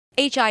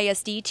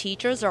HISD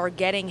teachers are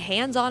getting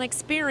hands-on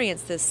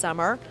experience this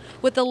summer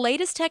with the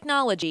latest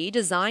technology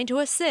designed to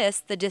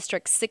assist the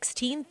district's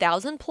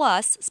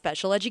 16,000-plus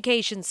special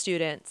education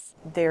students.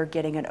 They're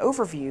getting an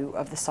overview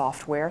of the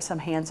software, some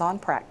hands-on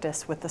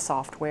practice with the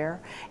software,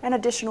 and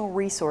additional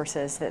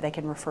resources that they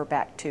can refer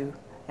back to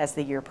as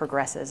the year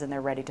progresses and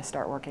they're ready to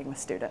start working with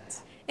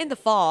students. In the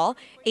fall,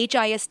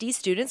 HISD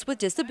students with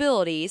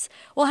disabilities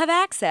will have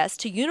access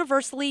to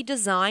universally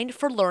designed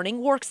for learning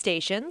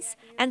workstations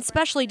and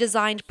specially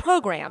designed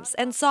programs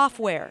and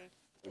software.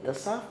 The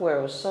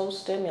software was so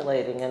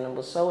stimulating and it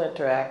was so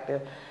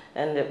interactive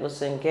and it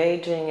was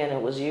engaging and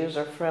it was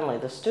user-friendly.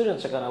 The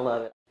students are going to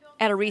love it.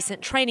 At a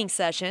recent training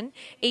session,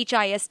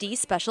 HISD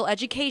special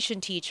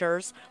education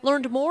teachers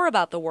learned more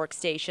about the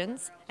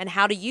workstations and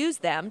how to use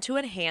them to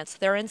enhance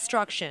their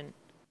instruction.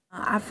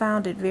 I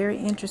found it very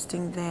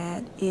interesting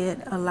that it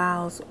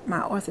allows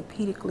my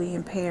orthopedically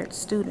impaired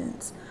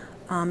students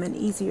an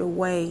easier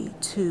way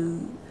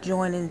to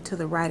join into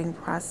the writing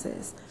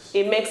process.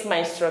 It makes my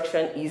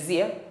instruction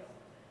easier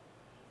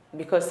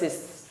because it's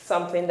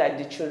something that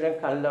the children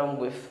can learn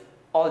with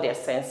all their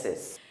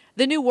senses.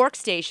 The new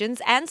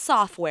workstations and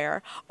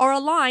software are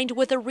aligned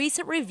with a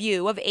recent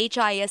review of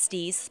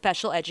HISD's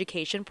special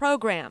education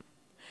program.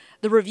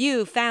 The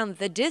review found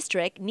the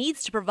district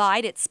needs to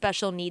provide its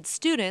special needs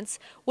students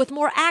with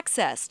more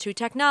access to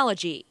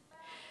technology.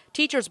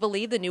 Teachers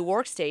believe the new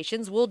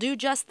workstations will do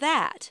just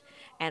that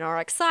and are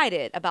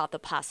excited about the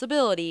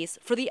possibilities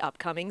for the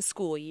upcoming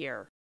school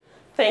year.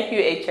 Thank you,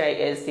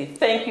 HISD.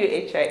 Thank you,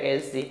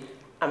 HISD.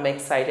 I'm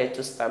excited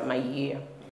to start my year.